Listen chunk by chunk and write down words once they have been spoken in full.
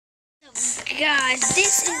guys,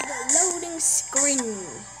 this is the loading screen. I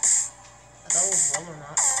thought it was one or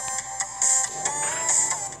not.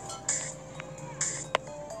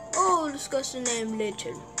 Oh, discuss the name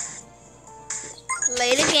later.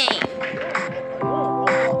 Play the game.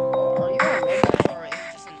 Are you on Roblox or is it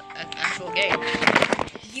just an actual game?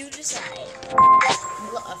 You decide.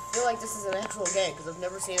 I feel like this is an actual game because I've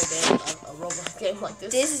never seen a Roblox game like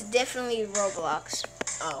this. This is definitely Roblox.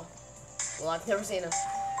 Oh, well, I've never seen a.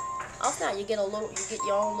 Oh, now you get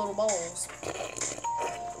your own little balls.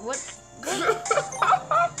 What?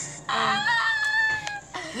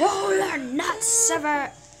 Roller not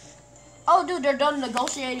sever. Oh, dude, they're done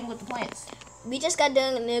negotiating with the plants. We just got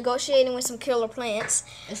done negotiating with some killer plants,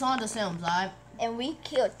 It's on the Sims, alright? and we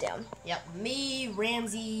killed them. Yep, me,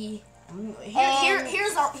 Ramsey.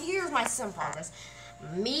 Here's my Sim progress.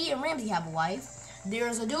 Me and Ramsey have a wife.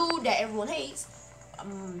 There's a dude that everyone hates.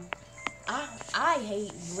 I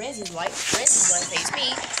hate Ramsey's wife. Ramsey's wife hates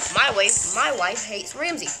me. My wife hates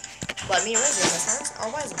Ramsey. But me and Ramsey are best friends. Our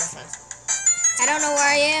wives are best friends. I don't know where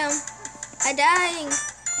I am. I dying.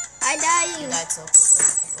 You died so quickly.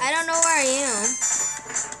 I don't know where I am.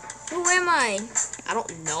 Who am I? I don't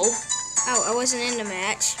know. Oh, I wasn't in the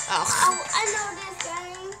match. Oh. I know this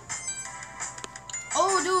game.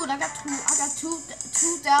 Oh, dude, I got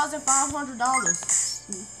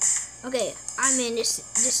 $2,500. Okay, I'm in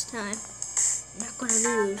this time. I'm not gonna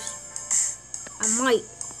lose. I might.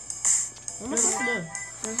 What am I supposed to do? I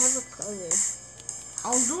don't have a color. I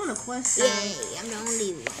was doing a quest. Yay, I'm the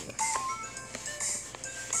only one.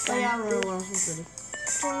 Oh, yeah, I remember what I was supposed to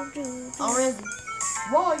do. Oh, Ramsey.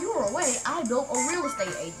 While you were away, I built a real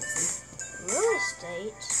estate agency. Real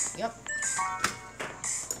estate? Yep.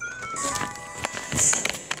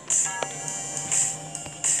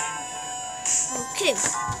 Okay.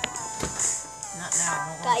 Not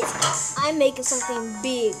now. Guys, I'm making something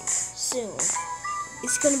big soon.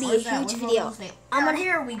 It's gonna be a huge video.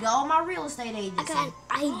 Here we go, my real estate agency. I got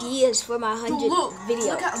ideas for my 100th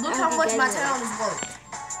video. Look how much my town is worth.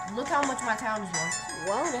 Look how much my town is worth.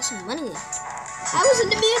 Wow, that's some money. I was in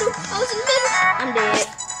the middle. I'm dead.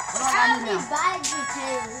 What do I do now?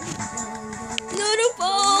 Beautiful.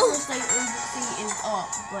 Real estate agency is up,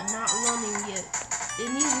 but not running yet. It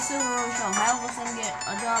needs a silver run show. How of us can get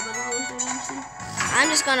a job at a real estate agency? I'm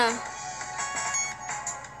just gonna.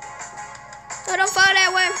 Oh, don't fall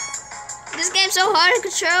that way. This game's so hard to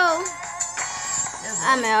control.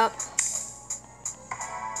 I'm out.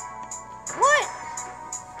 What?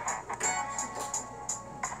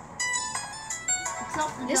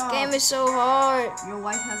 This game is so hard. Your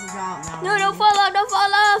wife has a job now. No, don't fall off. Don't fall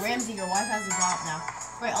off. Ramsey, your wife has a job now.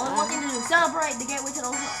 Right, only one thing to do. Celebrate the gateway to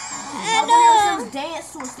those.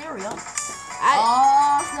 Dance to a stereo.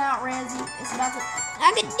 Oh, snap, Ramsey. It's about to.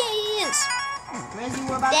 I can dance. Ramsey,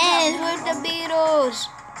 we're about Dance to with the Beatles.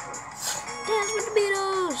 Dance with the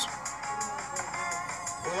Beatles.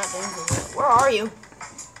 We're not dancing yet. Where are you?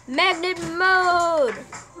 Magnet mode.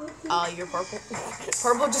 Oh, you're purple.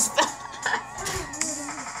 Purple just fell.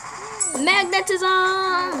 Magnetism.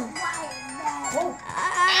 Whoa.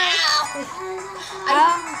 I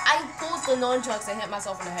pulled the nunchucks and hit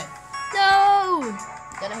myself in the head. No.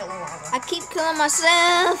 Then I hit one more. I keep killing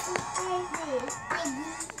myself.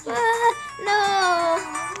 No.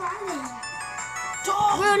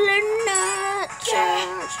 Rolling not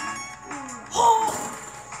church.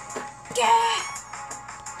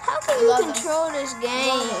 How can you control this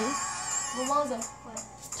game?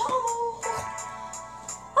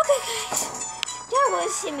 Okay, guys. That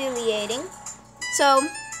was humiliating. So,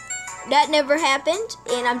 that never happened.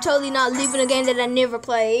 And I'm totally not leaving a game that I never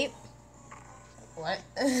played. What?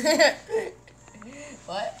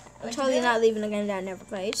 What? I'm totally not leaving a game that I never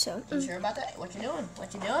played, so. You sure about that? What you doing?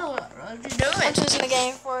 What you doing? I'm choosing a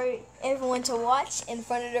game for everyone to watch in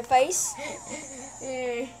front of their face.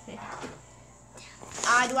 Do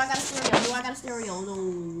I got a stereo? No.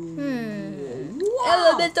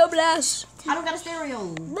 Wow. Elemental blast. I don't got a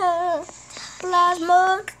stereo.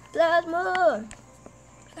 Plasma. Got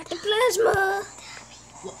the plasma.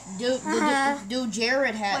 Dude,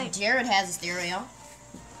 Jared has a stereo.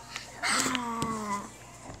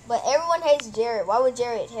 But everyone hates Jared. Why would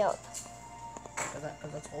Jared help? Because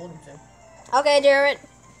I told him to. Okay, Jared.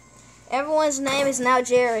 Everyone's name is now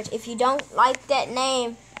Jared. If you don't like that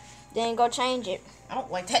name, then go change it. I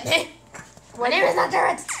don't like that name. My name is not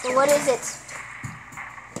Jared. So what is it?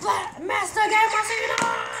 Master Gamer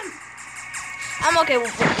C9. I'm okay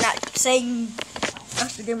with not saying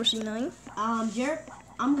Master Gamer C9. Jared,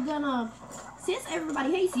 I'm gonna, since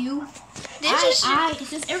everybody hates you,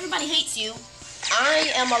 since everybody hates you,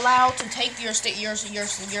 I am allowed to take your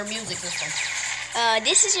music system.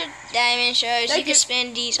 This is your diamond shards. You can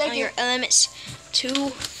spend these on your elements to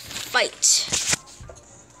fight.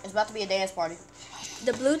 It's about to be a dance party.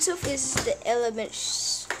 The Bluetooth is the element.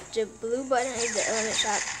 The blue button is the element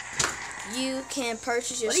shop. You can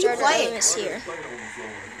purchase your starter elements here.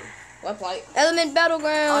 What play? Element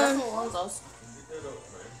Battleground.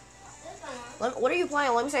 What are you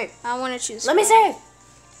playing? Let me see. I want to choose. Let me see.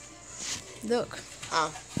 Look.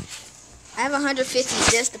 Oh. I have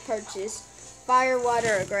 150 just to purchase. Fire,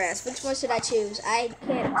 water, or grass. Which one should I choose? I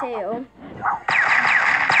can't tell.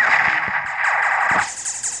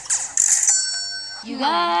 You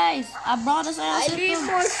guys, I brought a sound system. I need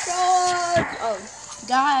more shards. Oh.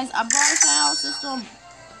 Guys, I brought a sound system.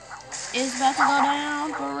 It's about to go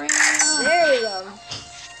down for real. There we go.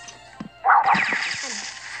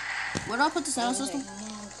 Where do I put the sound system?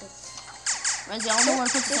 Renzi, I don't know where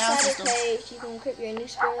to put the sound system. Page, you can equip your new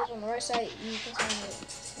skills on the right side. You can find it.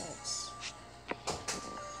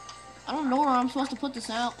 I don't know where I'm supposed to put the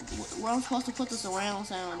sound. Where I'm supposed to put the surround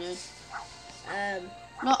sound, dude.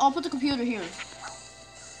 No, I'll put the computer here.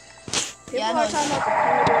 People are talking about the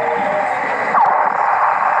computer.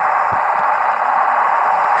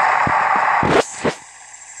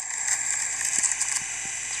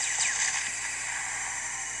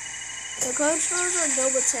 The controls are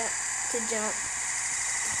double tap to jump.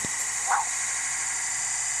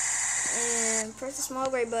 And press the small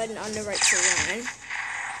gray button on the right to run.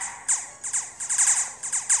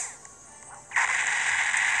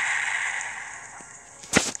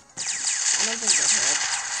 I don't think that helped.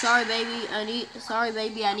 Sorry,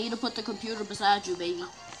 baby. I need to put the computer beside you, baby.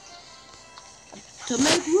 To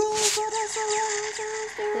make room for the surround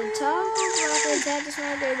sound. The toggle button, tap the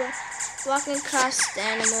small gray button. Walking across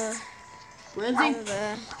stamina. Renzi,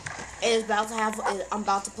 I'm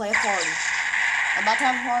about to play a party. I'm about to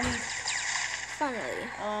have a party.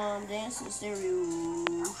 Finally. Dance to the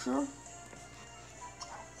stereo. Sure.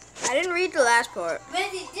 I didn't read the last part.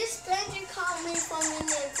 Reggie, this stranger called me from your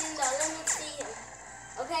Nintendo. Let me see him.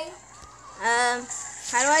 Okay?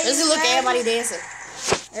 How do I use Look at everybody dancing.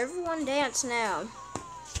 Everyone dance now.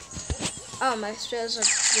 Oh, my spells are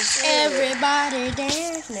just Everybody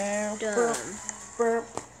dance now. dumb.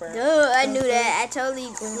 Duh, I knew that. I totally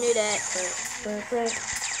knew that. Everybody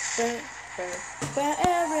dance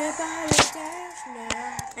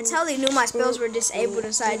now. I totally knew my spells were disabled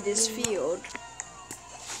inside this field.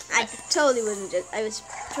 I totally wasn't just. I was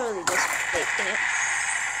totally just faking it.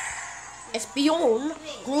 Espion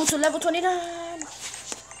grew to level 29.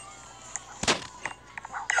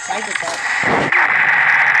 Psych attack.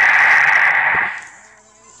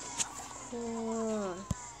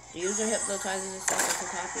 The user hypnotizes itself after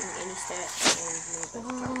tapping any stat.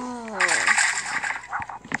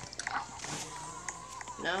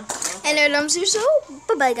 No? And there, so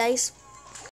bye bye, guys.